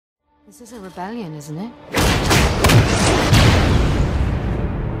This is a rebellion, isn't it?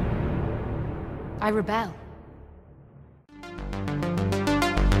 I rebel.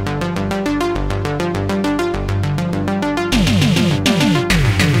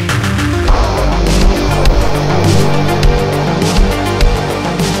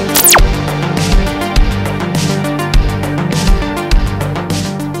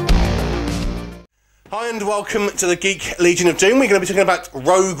 Hi and welcome to the Geek Legion of Doom. We're going to be talking about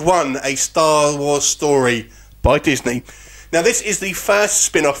Rogue One, a Star Wars story by Disney. Now this is the first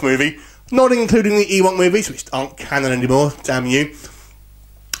spin-off movie, not including the Ewok movies, which aren't canon anymore, damn you.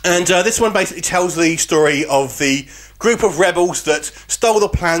 And this one basically tells the story of the group of rebels that stole the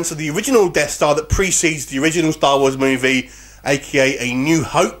plans of the original Death Star that precedes the original Star Wars movie, aka A New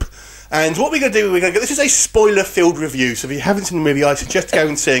Hope. And what we're going to do, this is a spoiler-filled review, so if you haven't seen the movie, I suggest going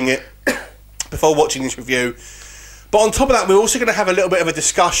and seeing it before watching this review. But on top of that, we're also going to have a little bit of a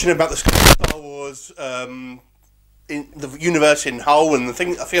discussion about the Star Wars in the universe in whole and a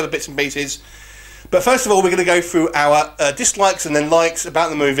few other bits and pieces. But first of all, we're going to go through our dislikes and then likes about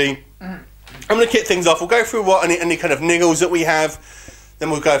the movie. I'm going to kick things off. We'll go through any kind of niggles that we have. Then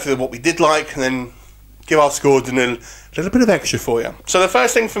we'll go through what we did like and then give our scores and a little bit of extra for you. So the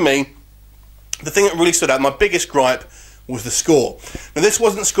first thing for me, the thing that really stood out, my biggest gripe, was the score. Now this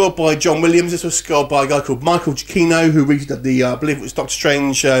wasn't scored by John Williams, this was scored by a guy called Michael Giacchino, who redid the, I believe it was Doctor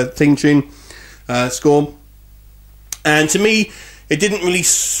Strange theme tune score. And to me, it didn't really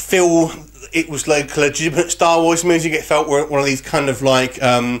feel it was like legitimate Star Wars music. It felt one of these kind of like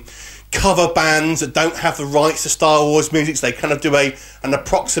cover bands that don't have the rights to Star Wars music, so they kind of do an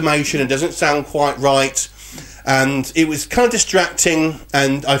approximation and doesn't sound quite right. And it was kind of distracting,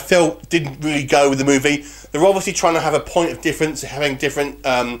 and I felt didn't really go with the movie. They're obviously trying to have a point of difference, having different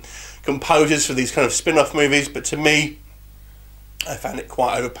composers for these kind of spin-off movies, but to me, I found it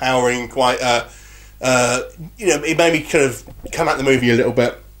quite overpowering, quite, you know, it made me kind of come at the movie a little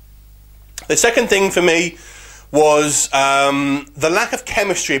bit. The second thing for me was the lack of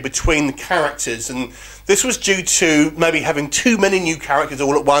chemistry between the characters, and this was due to maybe having too many new characters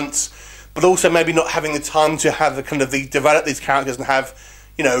all at once, but also maybe not having the time to have the kind of develop these characters and have,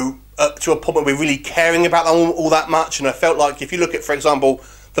 you know, up to a point where we're really caring about them all that much. And I felt like if you look at, for example,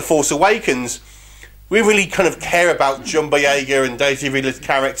 The Force Awakens, we really kind of care about John Boyega and Daisy Ridley's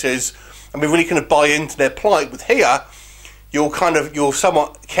characters, and we really kind of buy into their plight. With here, you're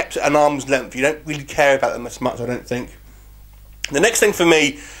somewhat kept at an arm's length. You don't really care about them as much, I don't think. The next thing for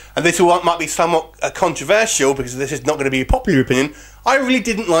me, and this might be somewhat controversial because this is not going to be a popular opinion, I really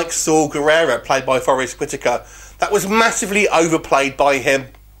didn't like Saul Guerrero, played by Forrest Whitaker. That was massively overplayed by him.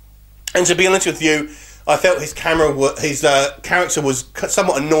 And to be honest with you, I felt his character was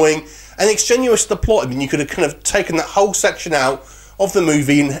somewhat annoying and extraneous to the plot. I mean, you could have kind of taken that whole section out of the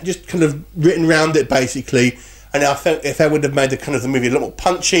movie and just kind of written around it, basically. And I felt if I would have made the movie a little more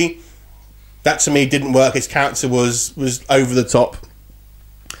punchy, that to me didn't work. His character was over the top.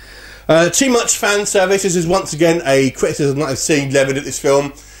 Too much fan service. This is once again a criticism that I've seen levied at this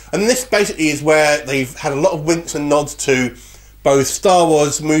film. And this basically is where they've had a lot of winks and nods to both Star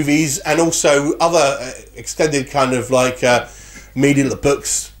Wars movies and also other extended kind of like media, the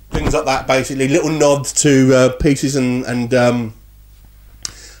books, things like that, basically. Little nods to pieces and other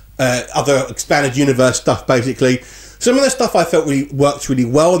expanded universe stuff, basically. Some of the stuff I felt really worked really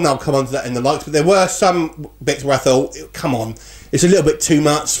well, and I'll come on to that in the likes, but there were some bits where I thought, come on, it's a little bit too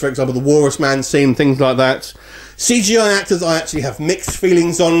much. For example, the Walrus Man scene, things like that. CGI actors I actually have mixed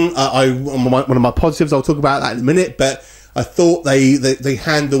feelings on. One of my positives, I'll talk about that in a minute, but I thought they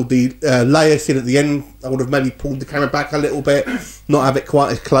handled the Leia scene at the end. I would have maybe pulled the camera back a little bit, not have it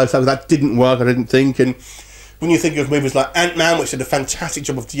quite as close. That didn't work, I didn't think. And when you think of movies like Ant-Man, which did a fantastic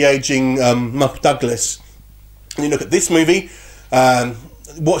job of de-aging Michael Douglas, and you look at this movie,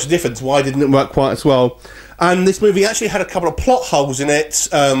 what's the difference? Why didn't it work quite as well? And this movie actually had a couple of plot holes in it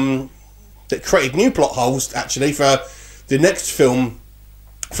that created new plot holes, actually, for the next film.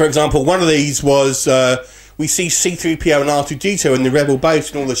 For example, one of these was we see C-3PO and R2-D2 in the Rebel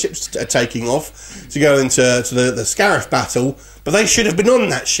base and all the ships are taking off to go into the Scarif battle, but they should have been on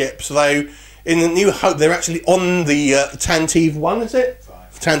that ship. So they, in the New Hope, they're actually on the Tantive 1, is it?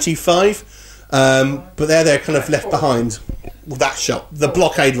 Tantive 5. But they're kind of left behind with that shot, the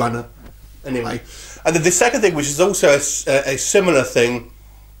blockade runner. Anyway, and then the second thing, which is also a similar thing,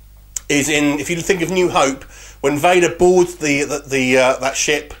 is if you think of New Hope, when Vader boards that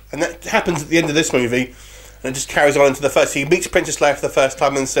ship, and that happens at the end of this movie, and it just carries on into the first. He meets Princess Leia for the first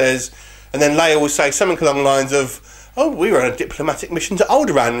time and says, and then Leia will say something along the lines of, oh, we were on a diplomatic mission to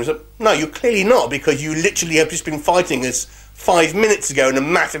Alderaan. And I was like, no, you're clearly not, because you literally have just been fighting us 5 minutes ago in a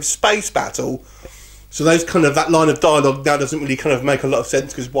massive space battle. So those kind of, that line of dialogue now doesn't really kind of make a lot of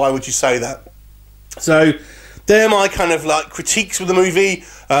sense, because why would you say that? So they're my kind of like critiques of the movie.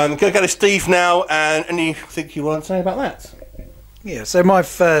 Go to Steve now, and anything you want to say about that? Yeah, so my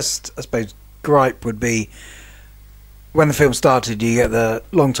first, I suppose, gripe would be when the film started, you get the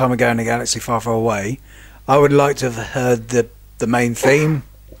long time ago in a galaxy far, far away. I would like to have heard the main theme,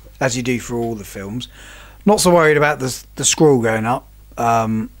 as you do for all the films. Not so worried about the scroll going up,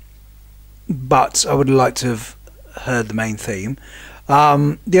 but I would like to have heard the main theme.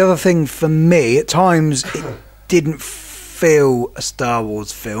 The other thing for me, at times, it didn't feel a Star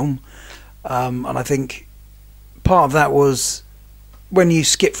Wars film, and I think part of that was when you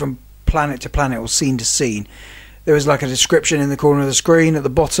skip from planet to planet or scene to scene, there was like a description in the corner of the screen at the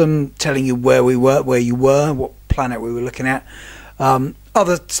bottom telling you where you were, what planet we were looking at. No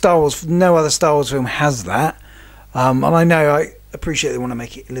other Star Wars film has that, and I know I appreciate they want to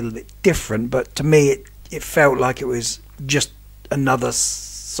make it a little bit different, but to me it felt like it was just another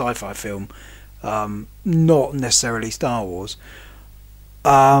sci-fi film, not necessarily Star Wars.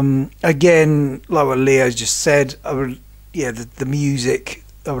 Again, like what Leo's just said, the music,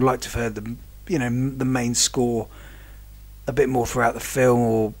 I would like to have heard the main score a bit more throughout the film,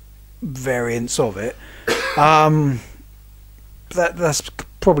 or variants of it. That's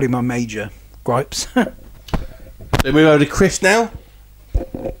probably my major gripes. So move over to Chris now.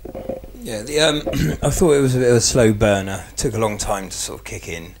 Yeah, I thought it was a bit of a slow burner. It took a long time to sort of kick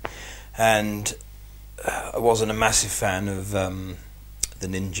in, and I wasn't a massive fan of the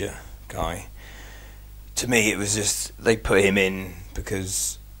ninja guy. To me, it was just they put him in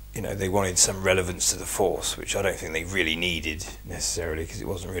because they wanted some relevance to the Force, which I don't think they really needed necessarily, because it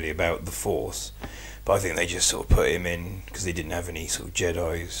wasn't really about the Force. But I think they just sort of put him in because they didn't have any sort of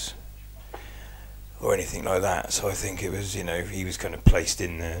Jedis or anything like that. So I think it was, he was kind of placed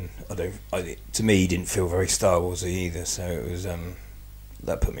in there. And to me, he didn't feel very Star Warsy either. So it was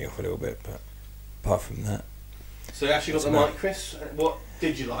that put me off a little bit. But apart from that, so you actually got the mic, Chris. What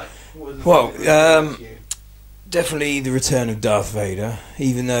did you like? Definitely the return of Darth Vader,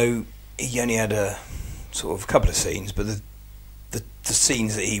 even though he only had a couple of scenes, but the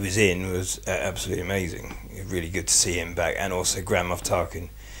scenes that he was in was absolutely amazing. Really good to see him back, and also Grand Moff Tarkin.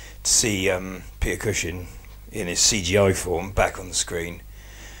 To see Peter Cushing in his CGI form back on the screen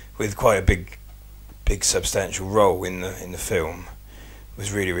with quite a big substantial role in the film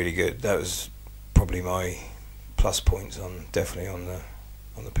was really, really good. That was probably my plus points definitely on the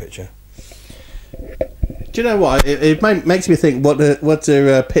picture. Do you know what? It makes me think, what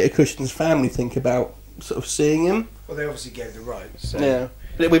do Peter Cushing's family think about sort of seeing him? Well, they obviously gave the rights. So. Yeah.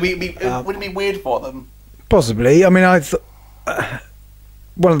 Would it be weird for them? Possibly. I mean,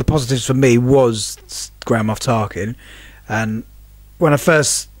 one of the positives for me was Grand Moff Tarkin, and when I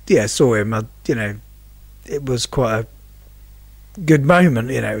first saw him, it was quite a good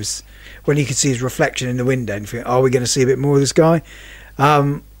moment. It was when you could see his reflection in the window and you think, are we going to see a bit more of this guy?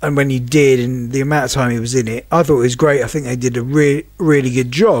 And when you did, and the amount of time he was in it, I thought it was great. I think they did a really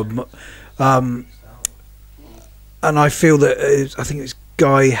good job. And I feel that I think it was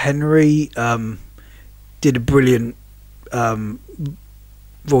Guy Henry did a brilliant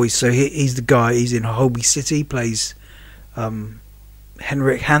voice. So he's the guy. He's in Holby City. Plays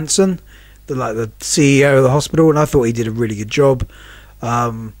Henrik Hansen, the CEO of the hospital, and I thought he did a really good job.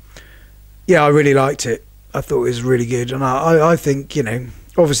 I really liked it. I thought it was really good, and I think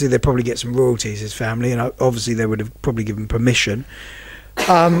obviously they probably get some royalties, his family, and obviously they would have probably given permission.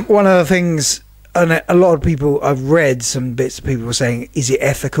 One of the things, and a lot of people, I've read some bits of people were saying, is it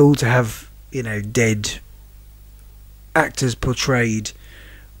ethical to have dead actors portrayed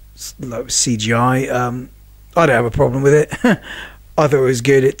like CGI? I don't have a problem with it. I thought it was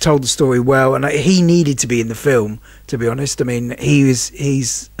good. It told the story well, and he needed to be in the film, to be honest. I mean,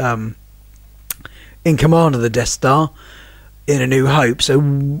 he's in command of the Death Star in A New Hope,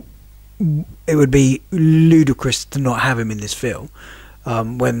 so it would be ludicrous to not have him in this film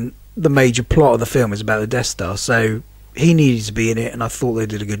when the major plot of the film is about the Death Star. So he needed to be in it, and I thought they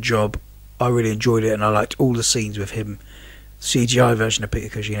did a good job. I really enjoyed it, and I liked all the scenes with him, CGI version of Peter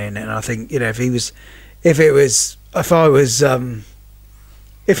Cushing in it. And I think if he was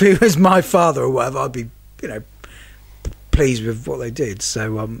my father or whatever, I'd be pleased with what they did.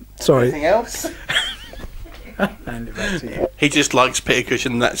 So sorry. Anything else? Hand it back to you. He just likes Peter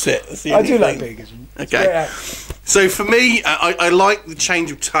Cushing, and that's it. That's I do like Peter Cushing. Okay. So for me, I like the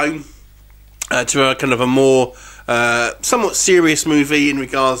change of tone to a kind of a more somewhat serious movie in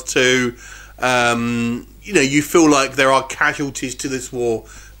regards to you know, you feel like there are casualties to this war,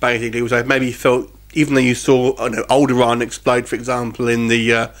 basically. So maybe you felt, even though you saw, I don't know, old Iran explode, for example, in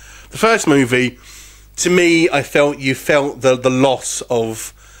the first movie, to me, I felt you felt the loss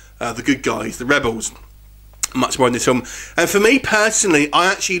of the good guys, the rebels, much more in this film. And for me personally,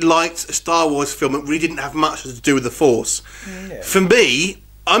 I actually liked a Star Wars film that really didn't have much to do with the Force. Yeah. For me,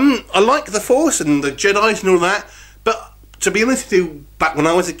 I like the Force and the Jedis and all that, but to be honest with you, back when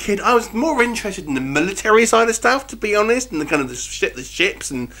I was a kid, I was more interested in the military side of stuff, to be honest, and the kind of the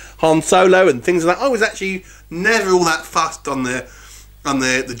ships and Han Solo and things like that. I was actually never all that fussed on the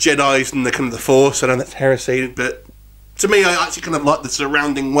Jedis and the kind of the Force. I know that's heresy, but to me, I actually kind of like the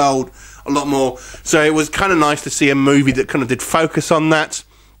surrounding world a lot more. So it was kind of nice to see a movie that kind of did focus on that.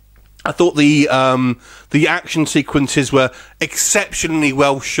 I thought the action sequences were exceptionally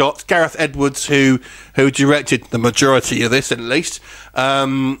well shot. Gareth Edwards, who directed the majority of this, at least,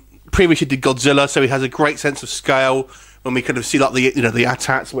 previously did Godzilla, so he has a great sense of scale. When we kind of see like the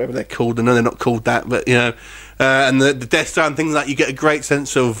AT-ATs, whatever they're called, I know they're not called that, but and the Death Star and things like that, you get a great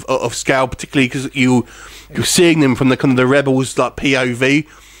sense of scale, particularly because you're seeing them from the kind of the Rebels like POV,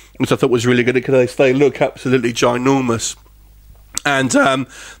 which I thought was really good because they look absolutely ginormous. And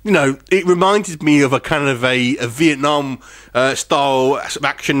it reminded me of a kind of a Vietnam style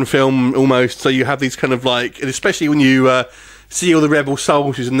action film almost. So you have these kind of like, and especially when you see all the rebel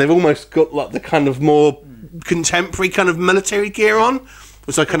soldiers, and they've almost got like the kind of more contemporary kind of military gear on,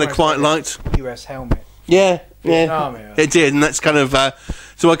 which I kind of quite liked. US helmet. Yeah, Vietnam, yeah, it did, and that's kind of.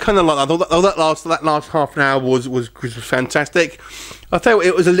 So I kind of like that. I thought that last half an hour was fantastic. I felt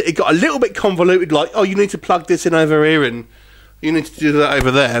it got a little bit convoluted. Like, oh, you need to plug this in over here, and you need to do that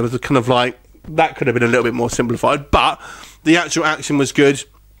over there. It was kind of like that could have been a little bit more simplified, but the actual action was good.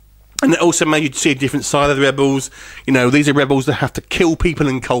 And it also made you see a different side of the rebels. You know, these are rebels that have to kill people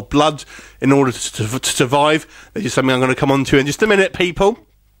in cold blood in order to survive. They're just something I'm going to come on to in just a minute, people.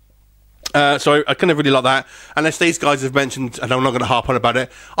 So I kind of really like that. And as these guys have mentioned, and I'm not going to harp on about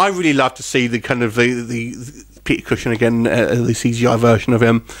it, I really love to see the kind of the Peter Cushing again, the CGI version of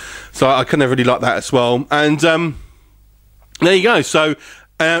him. So I kind of really like that as well. And there you go. So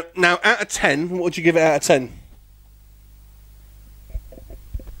now, out of 10, what would you give it out of 10?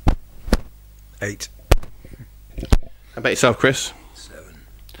 8. How about yourself, Chris? 7.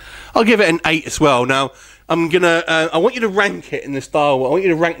 I'll give it an 8 as well. Now, I'm gonna. I want you to rank it in the Star Wars. I want you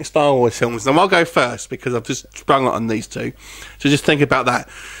to rank the Star Wars films. Now, I'll go first because I've just sprung it on these two. So just think about that.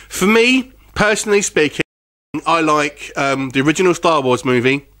 For me, personally speaking, I like the original Star Wars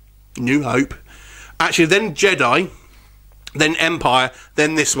movie, New Hope. Actually, then Jedi, then Empire,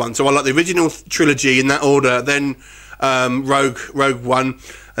 then this one. So I like the original trilogy in that order. Then Rogue One.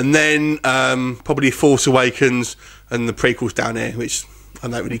 And then probably Force Awakens and the prequels down here, which I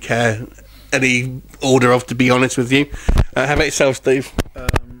don't really care any order of, to be honest with you. How about yourself, Steve? For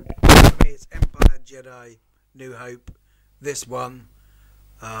me, it's Empire, Jedi, New Hope, this one.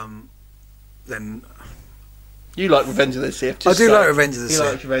 Then You like Revenge of the Sith? I do like Revenge of the Sith.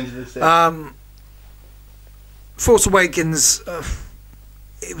 You like Revenge of the Sith? Force Awakens,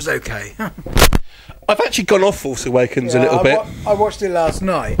 it was okay. I've actually gone off Force Awakens a little bit. I watched it last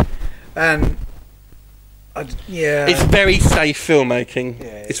night, and it's very safe filmmaking.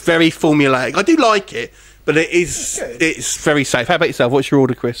 Yeah, it's very formulaic. I do like it, but it's very safe. How about yourself? What's your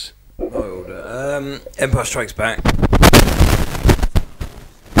order, Chris? My order: Empire Strikes Back, then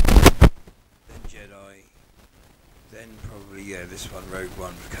Jedi, then probably this one, Rogue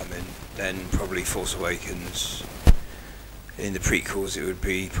One would come in, then probably Force Awakens. In the prequels, it would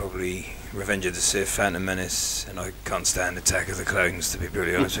be probably Revenge of the Sith, Phantom Menace, and I can't stand Attack of the Clones, to be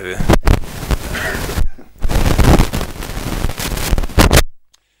brutally honest with you.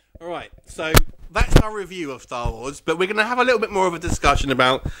 Alright, so that's our review of Star Wars, but we're going to have a little bit more of a discussion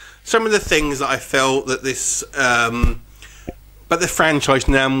about some of the things that I felt that this, but the franchise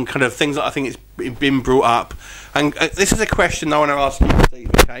now, kind of things that I think it's been brought up. And this is a question I want to ask you, Steve,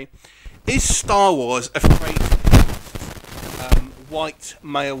 okay? Is Star Wars afraid white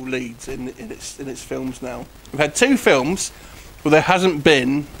male leads in its films now? We've had 2 films where there hasn't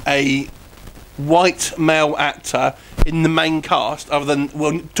been a white male actor in the main cast, other than,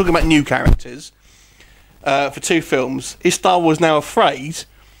 well, talking about new characters, for 2 films. Is Star Wars now afraid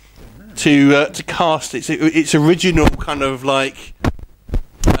to cast its original kind of like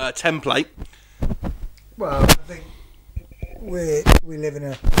template? Well, I think we live in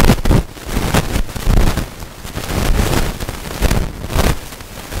a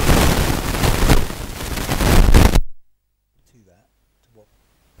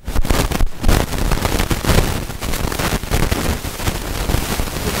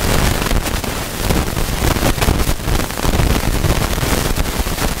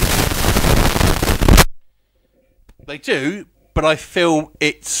They do, but I feel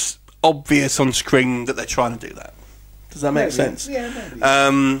it's obvious on screen that they're trying to do that. Does that make sense? Yeah, maybe.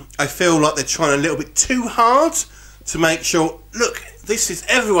 I feel like they're trying a little bit too hard to make sure, look, this is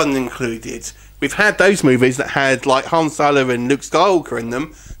everyone included. We've had those movies that had like Han Solo and Luke Skywalker in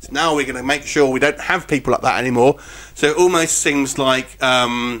them, so now we're going to make sure we don't have people like that anymore. So it almost seems like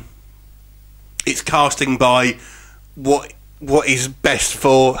it's casting by what is best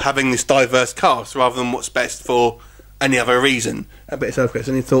for having this diverse cast rather than what's best for any other reason. A bit of self-Chris,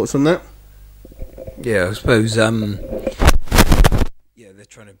 any thoughts on that? Yeah, I suppose. Yeah, they're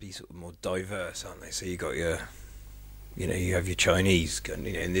trying to be sort of more diverse, aren't they? So you got your, you know, you have your Chinese. You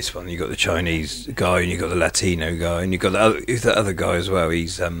know, in this one, you got the Chinese guy, and you got the Latino guy, and you got the other guy as well.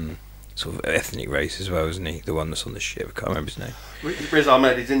 He's sort of ethnic race as well, isn't he? The one that's on the ship. I can't remember his name. Riz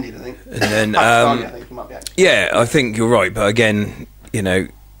Ahmed is Indian, I think. And then, Pakistani, I think he might be actually. yeah, I think you're right. But again, you know,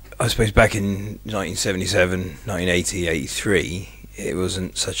 I suppose back in 1977, 1980, 83, it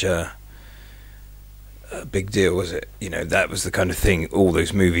wasn't such a big deal, was it? You know, that was the kind of thing. All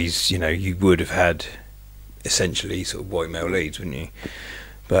those movies, you know, you would have had essentially sort of white male leads, wouldn't you?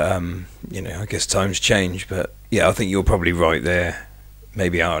 But you know, I guess times change. But yeah, I think you're probably right there.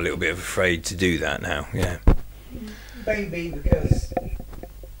 Maybe are a little bit afraid to do that now. Yeah. Maybe because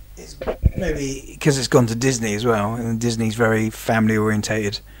it's gone to Disney as well, and Disney's very family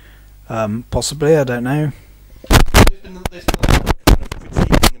orientated. Possibly, I don't know. There's been a lot of kind of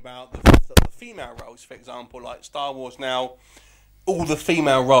critiquing about the female roles, for example, like Star Wars now. All the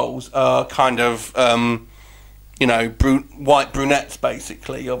female roles are kind of, you know, white brunettes,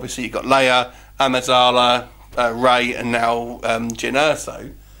 basically. Obviously, you've got Leia, Amidala, Rey, and now Jyn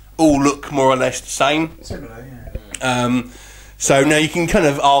Erso. All look more or less the same. Similar, yeah. So now you can kind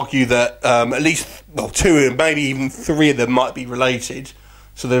of argue that at least, well, two and maybe even three of them might be related.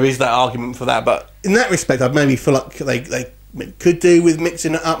 So there is that argument for that. But in that respect, I'd maybe feel like they could do with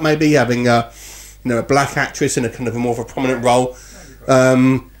mixing it up, maybe having a black actress in a kind of a more of a prominent role.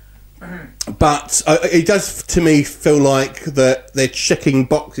 But it does to me feel like that they're checking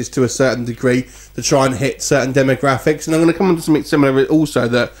boxes to a certain degree to try and hit certain demographics. And I'm going to come on to something similar also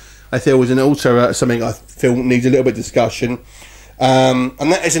that I feel was something I feel needs a little bit of discussion. And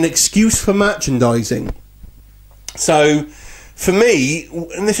that is an excuse for merchandising. So for me,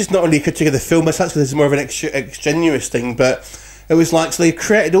 and this is not only a critique of the film as such, this is more of an extraneous thing, but it was like, so they've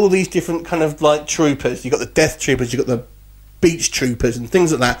created all these different kind of like troopers. You've got the death troopers, you've got the beach troopers and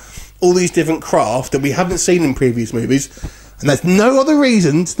things like that. All these different craft that we haven't seen in previous movies. And there's no other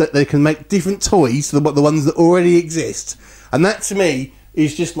reasons that they can make different toys than the ones that already exist. And that to me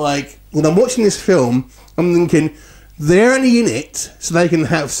is just like, when I'm watching this film, I'm thinking, they're only in it so they can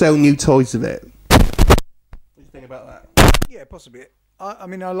sell new toys of it. What do you think about that? Yeah, possibly. I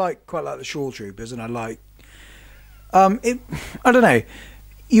mean, I quite like the Shore Troopers, and I like. I don't know.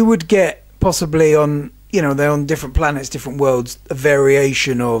 You would get possibly on, you know, they're on different planets, different worlds, a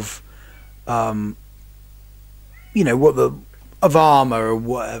variation of, you know, of armor or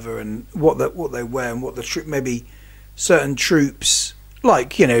whatever, and what they wear, and what the maybe certain troops,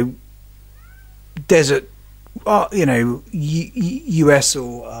 like, you know, desert, you know, US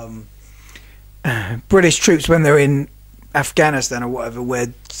or British troops when they're in Afghanistan or whatever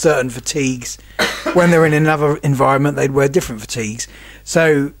wear certain fatigues. When they're in another environment, they'd wear different fatigues.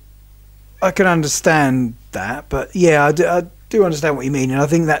 So I can understand that, but yeah, I do understand what you mean, and I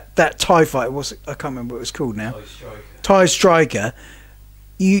think that TIE fighter I can't remember what it was called now. TIE Striker.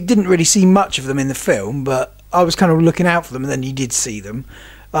 You didn't really see much of them in the film, but I was kind of looking out for them, and then you did see them.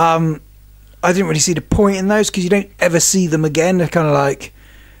 I didn't really see the point in those because you don't ever see them again. They're kind of like,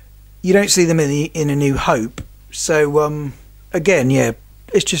 you don't see them in A New Hope. So again, yeah,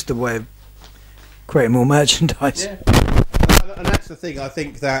 it's just a way of creating more merchandise. Yeah. And that's the thing. I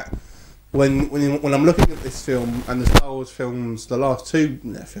think that when I'm looking at this film and the Star Wars films, the last two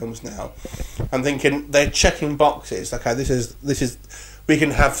films now, I'm thinking they're checking boxes. Okay, this is we can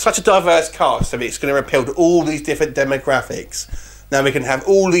have such a diverse cast, so it's going to appeal to all these different demographics. Now we can have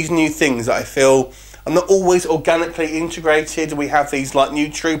all these new things that I feel are not always organically integrated. We have these like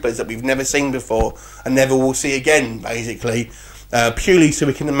new troopers that we've never seen before and never will see again, basically, purely so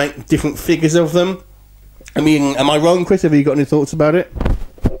we can make different figures of them. I mean, am I wrong, Chris? Have you got any thoughts about it?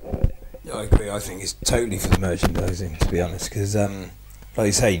 I agree. I think it's totally for the merchandising, to be honest, because, like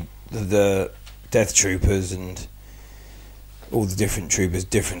you say, the Death Troopers and all the different troopers,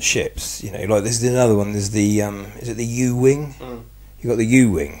 different ships. You know, like there's another one. There's the is it the U-wing? You got the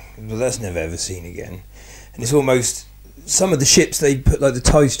U-wing, but that's never ever seen again. And it's almost some of the ships they put, like the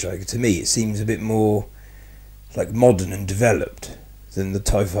TIE Striker. To me, it seems a bit more like modern and developed than the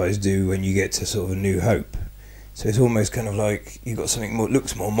TIE Fighters do when you get to sort of A New Hope. So it's almost kind of like you've got something more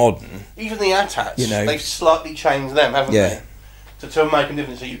looks more modern. Even the AT-ATs, You know. they've slightly changed them, haven't Yeah. they? To make a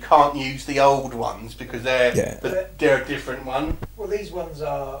difference. So you can't use the old ones because they're a different one. Well, these ones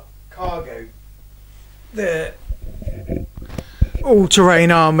are cargo. They're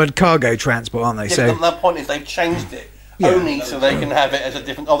all-terrain armoured cargo transport, aren't they? Yeah, So but the point is they've changed it only so they can have it as a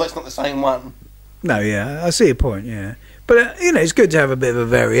different. Oh, that's not the same one. no, yeah, I see your point. Yeah, but it's good to have a bit of a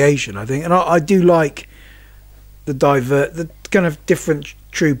variation, I think, and I do like the kind of different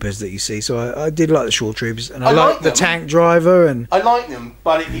troopers that you see. So I did like the shore troopers, and I like the them. tank driver, and I like them,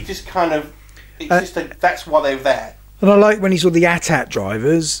 but it just kind of that's why they're there. And I like when you saw the AT-AT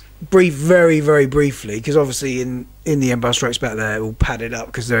drivers, very, very briefly, because obviously in the Empire Strikes Back they're all padded up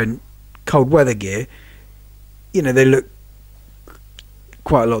because they're in cold weather gear. You know, they look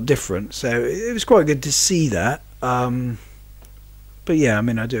quite a lot different. So it was quite good to see that. But yeah, I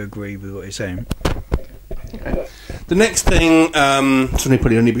mean, I do agree with what you're saying. Okay. The next thing, certainly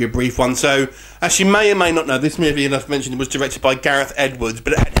probably only be a brief one. So, as you may or may not know, this movie, as I've mentioned, was directed by Gareth Edwards,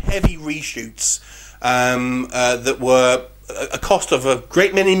 but it had heavy reshoots that were a cost of a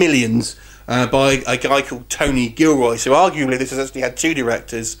great many millions by a guy called Tony Gilroy. So, arguably, this has actually had two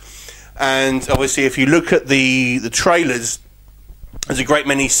directors. And obviously, if you look at the trailers, there's a great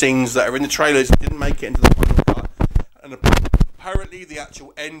many scenes that are in the trailers that didn't make it into the final cut. And apparently, the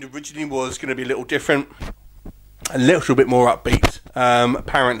actual end originally was going to be a little different. A little bit more upbeat,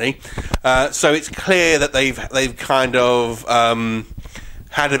 apparently. So it's clear that they've kind of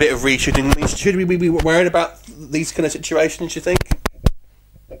had a bit of reshooting. Should we be worried about these kind of situations, you think?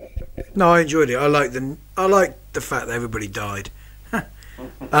 No, I enjoyed it. I like the fact that everybody died,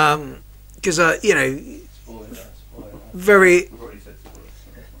 because very.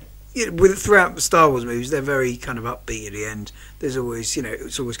 Throughout the Star Wars movies, they're very kind of upbeat at the end. There's always,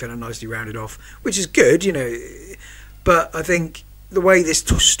 it's always kind of nicely rounded off, which is good, But I think the way this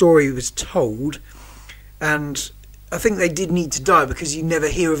story was told, and I think they did need to die because you never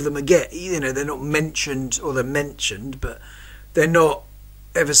hear of them again. They're not mentioned, or they're mentioned, but they're not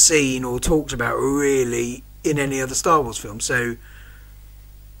ever seen or talked about really in any other Star Wars film. So,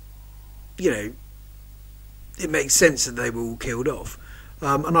 it makes sense that they were all killed off.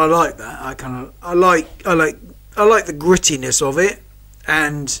 And I like that. I like the grittiness of it,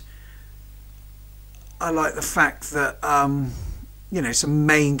 and I like the fact that some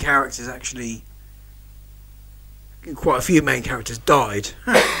main characters actually, quite a few main characters died.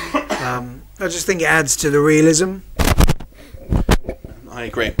 I just think it adds to the realism. I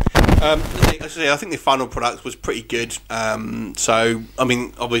agree. I think the final product was pretty good. So I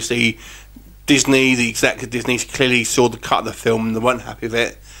mean, obviously, Disney, the execs of Disney, clearly saw the cut of the film and they weren't happy with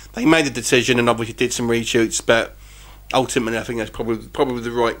it. They made the decision and obviously did some reshoots, but ultimately I think that's probably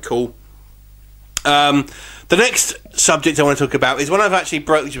the right call. The next subject I want to talk about is one I've actually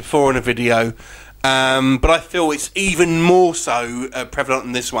broached before in a video, but I feel it's even more so prevalent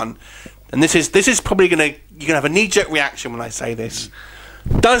in this one. And this is probably you're gonna have a knee-jerk reaction when I say this.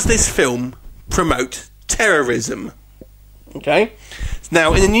 Does this film promote terrorism? Okay.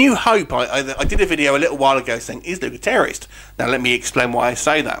 Now, in A New Hope, I did a video a little while ago saying, is Luke a terrorist? Now, let me explain why I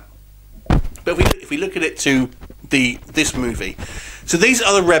say that. But if we look at it to this movie, so these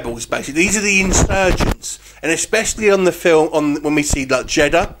are the rebels, basically. These are the insurgents, and especially on the film, when we see like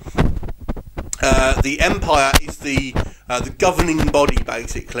Jeddah, the Empire is the governing body,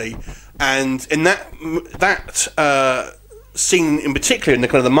 basically, and in that scene in particular, in the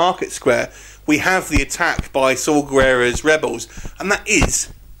kind of the market square, we have the attack by Saw Gerrera's rebels, and that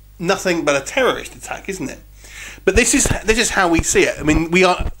is nothing but a terrorist attack, isn't it? But this is how we see it. I mean, we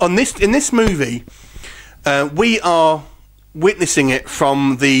are in this movie, we are witnessing it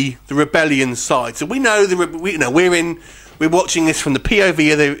from the rebellion side. So we know we're watching this from the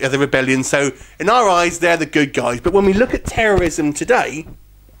POV of the rebellion. So in our eyes, they're the good guys. But when we look at terrorism today,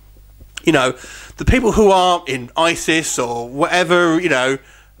 the people who are in ISIS or whatever,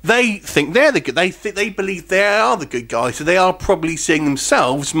 they think they're the good. They believe they are the good guys, so they are probably seeing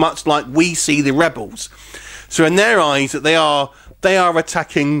themselves much like we see the rebels. So in their eyes, that they are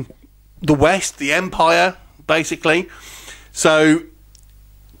attacking the West, the Empire, basically. So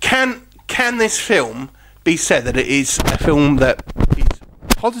can this film be said that it is a film that is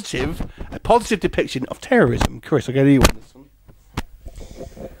a positive depiction of terrorism? Chris, I'll go to you on this one.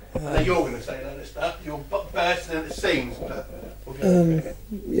 You're going to say that stuff. You're bursting at the seams, but.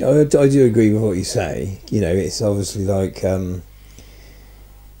 Yeah, I do agree with what you say. It's obviously like,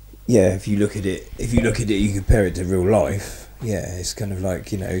 if you look at it, you compare it to real life. Yeah, it's kind of like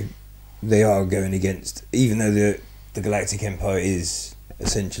they are going against, even though the Galactic Empire is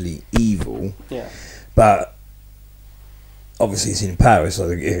essentially evil. Yeah. But obviously it's in power. So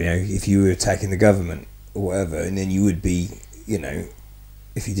if you were attacking the government or whatever, and then you would be,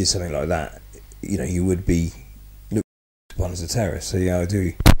 if you did something like that, you would be looked upon as a terrorist. So yeah, I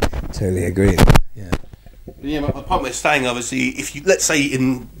do totally agree. Yeah, but the point we're saying, obviously, if you, let's say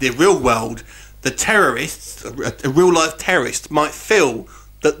in the real world, the terrorists, a real life terrorist, might feel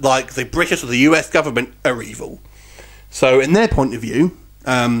that like the British or the US government are evil. So in their point of view,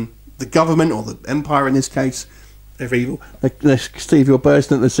 the government or the empire in this case, they're evil. Steve, you're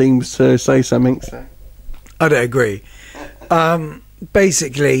bursting at the seams to say something. So. I don't agree.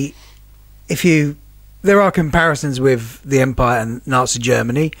 Basically, there are comparisons with the Empire and Nazi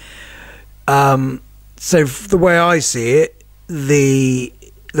Germany. So the way I see it, the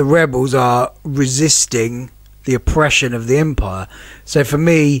rebels are resisting the oppression of the Empire. So for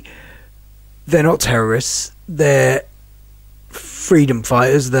me, they're not terrorists. They're freedom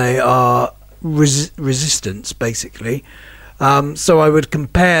fighters. They are resistance, basically. So I would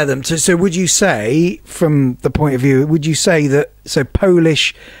compare them to. So would you say, from the point of view, would you say that the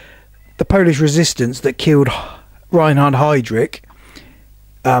Polish resistance that killed Reinhard Heydrich,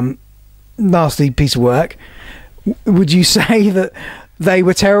 nasty piece of work, would you say that they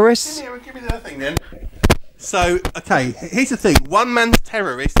were terrorists? Yeah, give me the other thing then. So, okay, here's the thing. One man's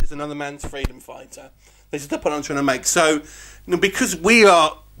terrorist is another man's freedom fighter. This is the point I'm trying to make. So, because we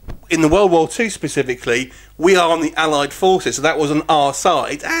are, in the World War II specifically, we are on the Allied forces, so that was on our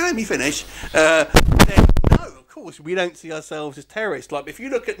side. Let me finish. Then, no, of course, we don't see ourselves as terrorists. Like, if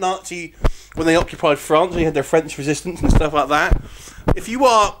you look at Nazi, when they occupied France, they had their French resistance and stuff like that. If you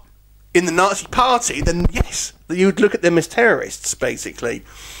are in the Nazi party, then yes, you would look at them as terrorists, basically.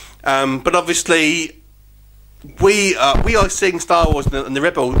 But obviously, we are seeing Star Wars and the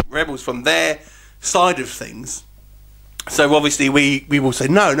Rebels from their side of things. So obviously, we will say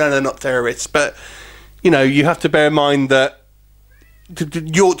no, they're not terrorists. But you have to bear in mind that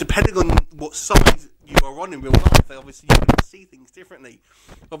you're depending on what side you are on in real life. Obviously, you're going to see things differently.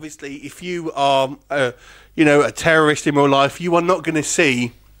 Obviously, if you are a terrorist in real life, you are not going to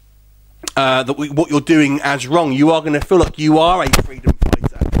see what you're doing as wrong. You are going to feel like you are a freedom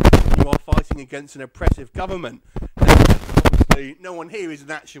fighter. You are fighting against an oppressive government. Now, obviously, no one here is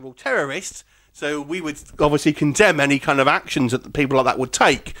an actual terrorist, so we would obviously condemn any kind of actions that the people like that would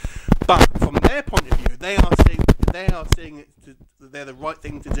take. But from their point of view, they are seeing it that they're the right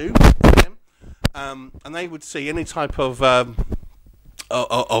thing to do for them, and they would see any type of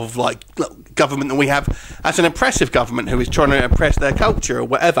like government that we have as an oppressive government who is trying to oppress their culture or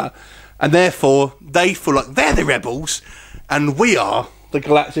whatever. And therefore, they feel like they're the rebels, and we are the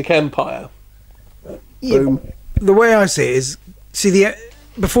Galactic Empire. Yeah, boom. The way I see it is,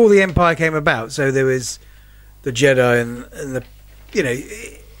 before the Empire came about, so there was the Jedi and the,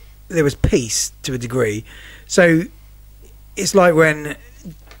 there was peace to a degree. So it's like when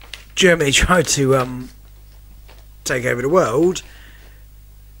Germany tried to take over the world,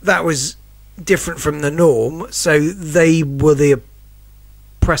 that was different from the norm. So they were the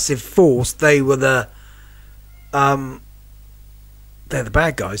oppressive force. They're the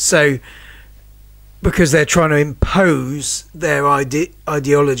bad guys. So because they're trying to impose their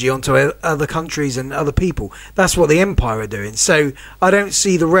ideology onto other countries and other people, that's what the Empire are doing. So I don't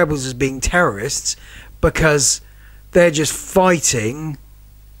see the rebels as being terrorists, because they're just fighting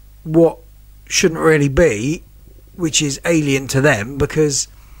what shouldn't really be, which is alien to them, because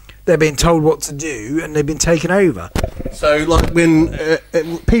they're being told what to do and they've been taken over. So, like when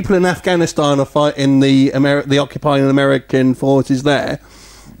people in Afghanistan are fighting the occupying American forces there,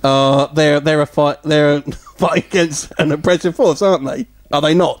 they're fighting against an oppressive force, aren't they? Are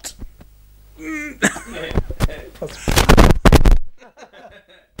they not?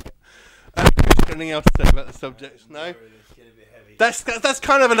 Anything else to say about the subject? No. That's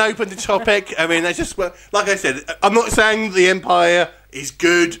kind of an open topic. I mean, that's just, like I said, I'm not saying the Empire is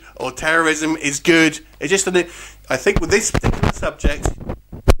good or terrorism is good. It's just I think with this particular subject,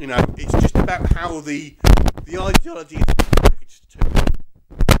 it's just about how the ideology is packaged to it.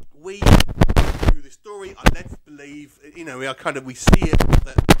 We, through the story, are led to believe, we see it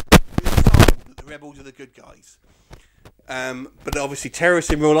that we're told that the rebels are the good guys. But obviously,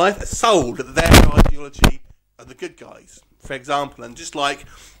 terrorists in real life are sold that their ideology are the good guys. For example, and just like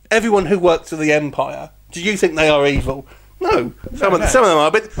everyone who works for the Empire, do you think they are evil? No, some of them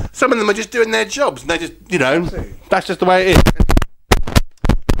are, but some of them are just doing their jobs, and they just, that's just the way it is.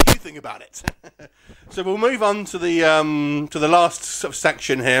 What do you think about it? So we'll move on to the last sort of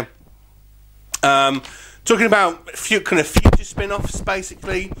section here, talking about future spin-offs,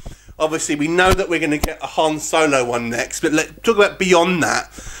 basically. Obviously, we know that we're going to get a Han Solo one next, but let's talk about beyond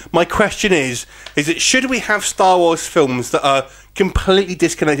that. My question is it should we have Star Wars films that are completely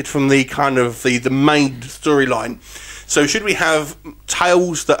disconnected from the kind of the main storyline? So should we have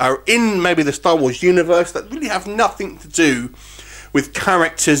tales that are in maybe the Star Wars universe that really have nothing to do with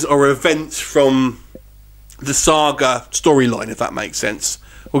characters or events from the saga storyline, if that makes sense?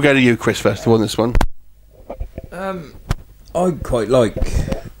 We'll go to you, Chris, first of all on this one. I quite like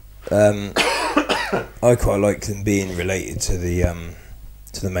them being related to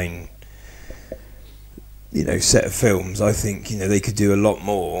the main, set of films. I think they could do a lot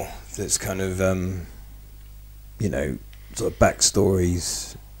more. That's kind of sort of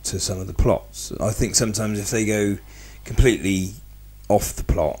backstories to some of the plots. I think sometimes if they go completely off the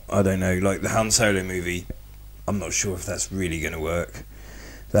plot, I don't know, like the Han Solo movie, I'm not sure if that's really going to work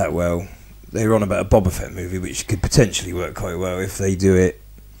that well. They were on about a Boba Fett movie, which could potentially work quite well if they do it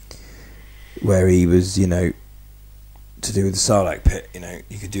where he was, to do with the Sarlacc pit.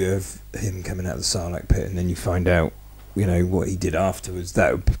 You could do him coming out of the Sarlacc pit, and then you find out, what he did afterwards.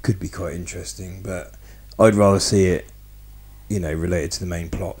 That could be quite interesting, but I'd rather see it, related to the main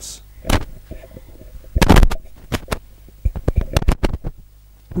plots.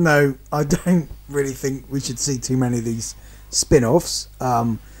 No, I don't really think we should see too many of these spin-offs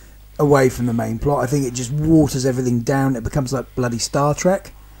away from the main plot. I think it just waters everything down. It becomes like bloody Star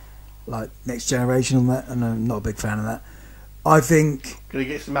Trek, like Next Generation and that, and I'm not a big fan of that. I think... Gonna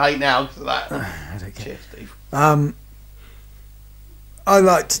get some hate now for that. I don't care. Cheers, Steve. I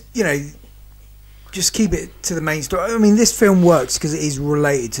like to, just keep it to the main story. I mean, this film works because it is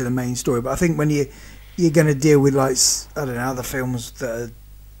related to the main story, but I think when you're going to deal with, like, I don't know, other films that are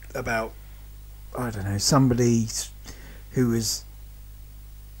about, I don't know, somebody who is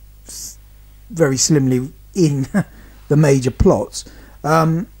very slimly in the major plots.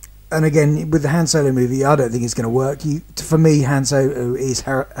 And again, with the Han Solo movie, I don't think it's going to work. For me, Han Solo is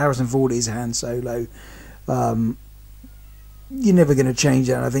Harrison Ford is Han Solo. You're never going to change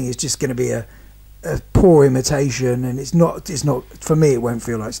that. I think it's just going to be a poor imitation, and it's not. For me, it won't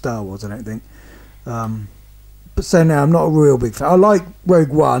feel like Star Wars. I don't think. But so now, I'm not a real big fan. I like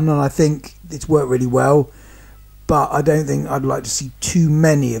Rogue One, and I think it's worked really well. But I don't think I'd like to see too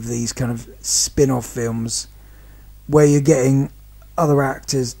many of these kind of spin-off films where you're getting other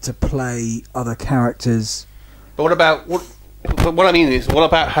actors to play other characters. But what about what I mean is, what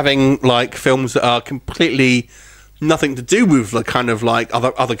about having like films that are completely nothing to do with the kind of like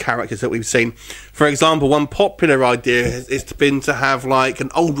other characters that we've seen? For example, one popular idea is to have like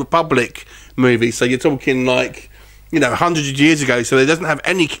an Old Republic movie. So you're talking like, hundreds of years ago. So it doesn't have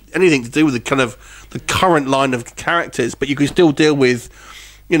anything to do with the kind of the current line of characters, but you can still deal with,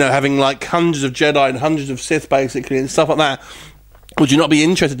 having like hundreds of Jedi and hundreds of Sith basically and stuff like that. Would you not be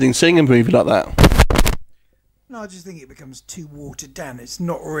interested in seeing a movie like that? No, I just think it becomes too watered down. It's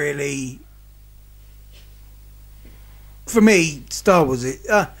not really... For me, Star Wars...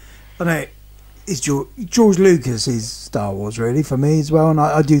 I know it's George Lucas's Star Wars, really, for me as well. And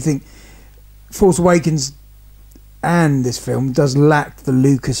I do think Force Awakens and this film does lack the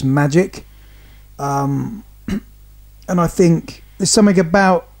Lucas magic. And I think there's something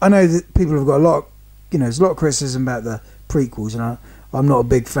about... I know that people have got a lot... there's a lot of criticism about the prequels, and I'm not a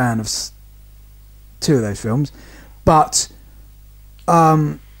big fan of two of those films, but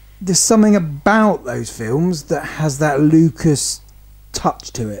there's something about those films that has that Lucas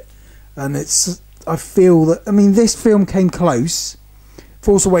touch to it, and I feel that, this film came close.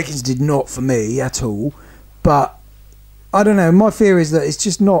 Force Awakens did not for me at all, but I don't know, my fear is that it's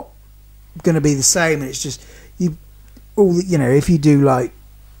just not going to be the same, and it's just if you do like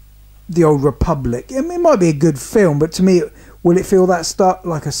the Old Republic, it might be a good film, but to me, will it feel like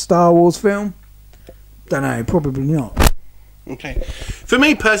a Star Wars film? Don't know, probably not. Okay, for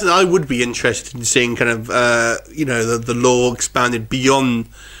me personally, I would be interested in seeing kind of the lore expanded beyond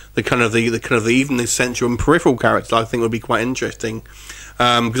the kind of the even the central and peripheral characters. I think would be quite interesting,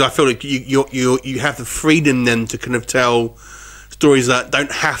 because I feel like you have the freedom then to kind of tell stories that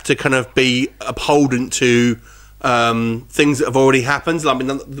don't have to kind of be upholden to things that have already happened. One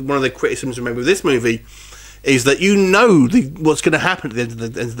of the criticisms I remember with this movie is that what's going to happen at the end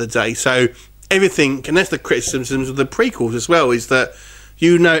of the day. So everything, and that's the criticisms of the prequels as well, is that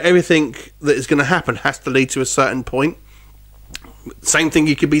everything that is going to happen has to lead to a certain point. Same thing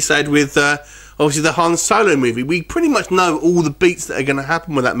you could be said with obviously the Han Solo movie. We pretty much know all the beats that are going to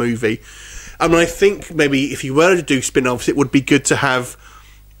happen with that movie. And I think maybe if you were to do spin-offs, it would be good to have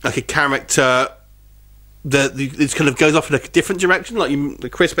like a character that it kind of goes off in a different direction,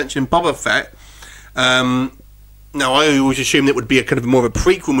 like Chris mentioned Boba Fett. Now, I always assumed it would be a kind of more of a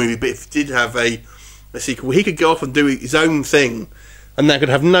prequel movie, but if it did have a sequel, he could go off and do his own thing, and they could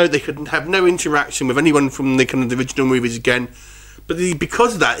have no interaction with anyone from the kind of the original movies again. But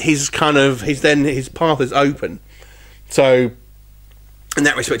because of that, his path is open. So, in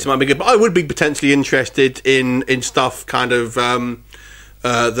that respect, it might be good. But I would be potentially interested in stuff kind of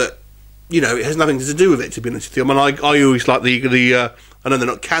that, you know, it has nothing to do with it, to be honest with you. I mean, I always like the I know they're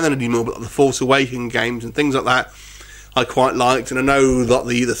not canon anymore, but like the Force Awakens games and things like that, I quite liked. And I know that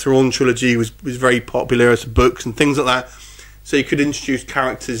the Thrawn trilogy was very popular as books and things like that. So you could introduce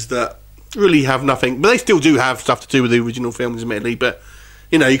characters that really have nothing, but they still do have stuff to do with the original films, admittedly. But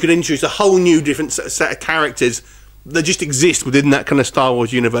you know, you could introduce a whole new different set of characters that just exist within that kind of Star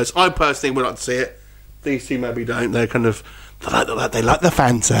Wars universe. I personally would like to see it. These two maybe don't. They're kind of they like the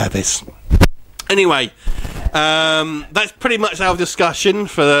fan service. Anyway, that's pretty much our discussion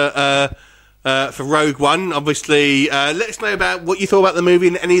for Rogue One. Obviously, let us know about what you thought about the movie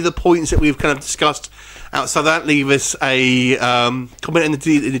and any of the points that we've kind of discussed. Outside that, leave us a comment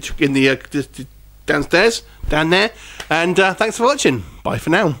in the downstairs, down there, and thanks for watching. Bye for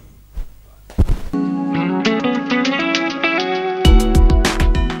now.